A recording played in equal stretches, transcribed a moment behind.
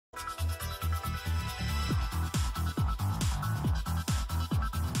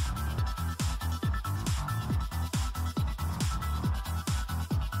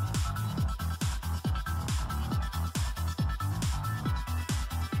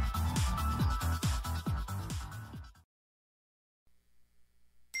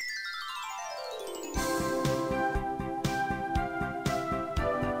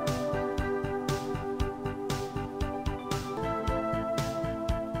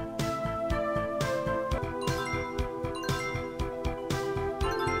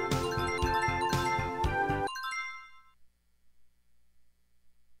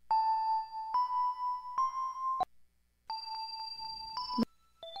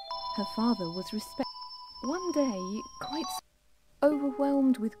Her father was one day quite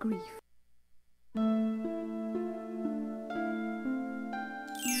overwhelmed with grief.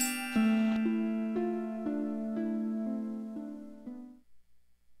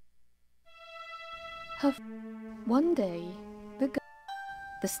 One day,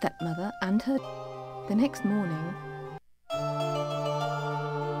 the stepmother and her, the next morning,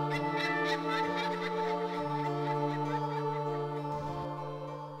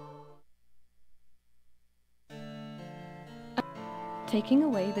 taking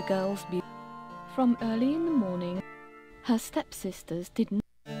away the girl's beauty. From early in the morning, her stepsisters didn't.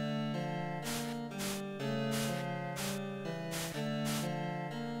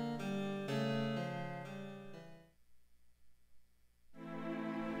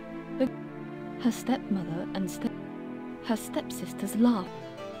 Her stepmother and her stepsisters laughed.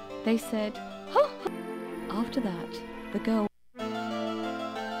 They said, "Ha ha!" After that, the girl.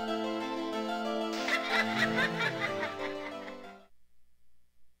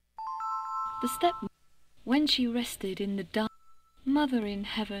 The stepmother, when she rested in the dark, Mother in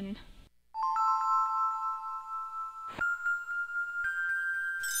heaven.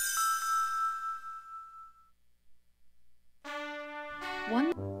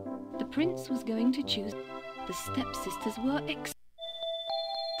 One, the prince was going to choose. The stepsisters were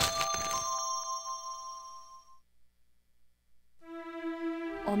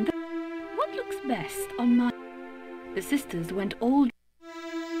on the. What looks best on my? The sisters went all.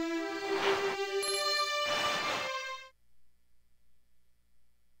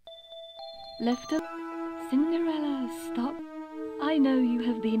 Left up. Cinderella, stop. I know you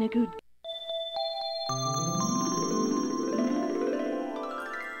have been a good.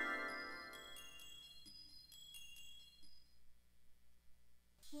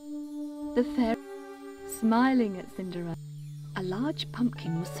 The fairy, smiling at Cinderella. A large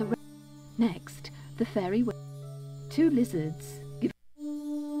pumpkin was surrounded. Next, the fairy went. Two lizards.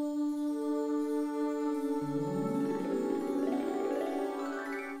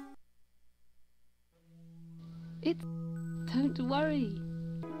 Don't worry.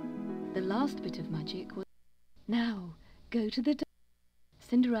 The last bit of magic was. Now, go to the door.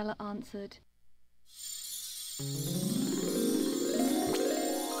 Cinderella answered.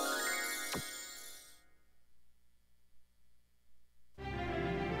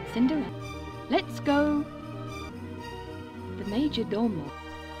 Cinderella, let's go. The major doorman.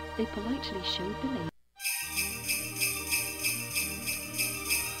 They politely showed the lady.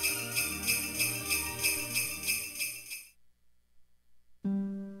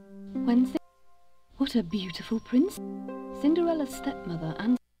 What a beautiful prince! Cinderella's stepmother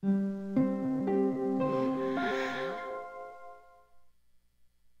and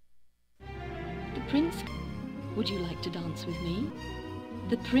the prince. Would you like to dance with me?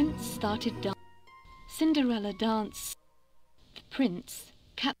 The prince started dancing. Cinderella danced. The prince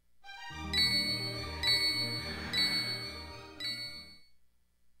kept.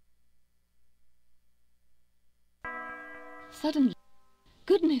 Suddenly,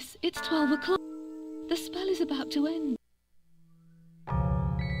 goodness, it's 12 o'clock. The spell is about to end.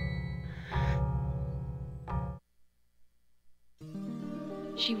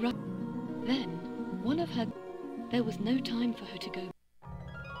 She ran. Then, one of her. There was no time for her to go.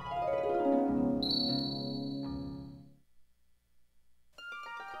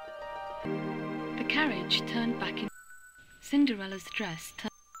 The carriage turned back in. Cinderella's dress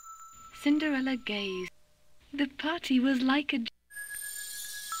turned. Cinderella gazed. The party was like a.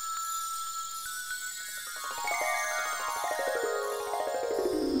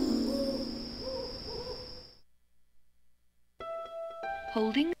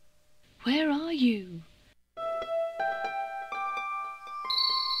 Holding. Where are you?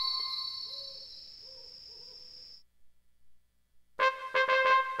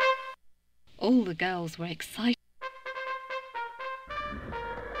 All the girls were excited.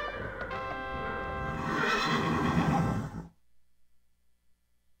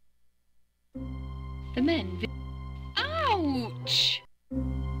 The men... Ouch!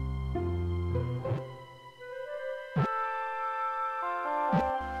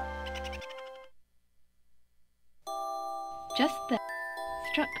 Just then,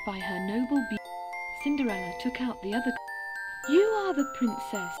 struck by her noble beauty, Cinderella took out the other. You are the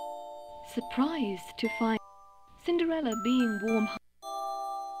princess. Surprised to find Cinderella being warm.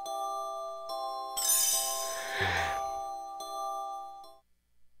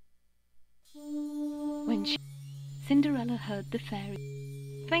 When Cinderella heard the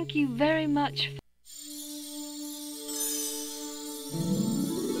fairy, thank you very much.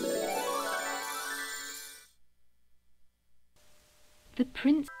 The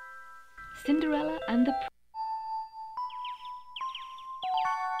prince, Cinderella and the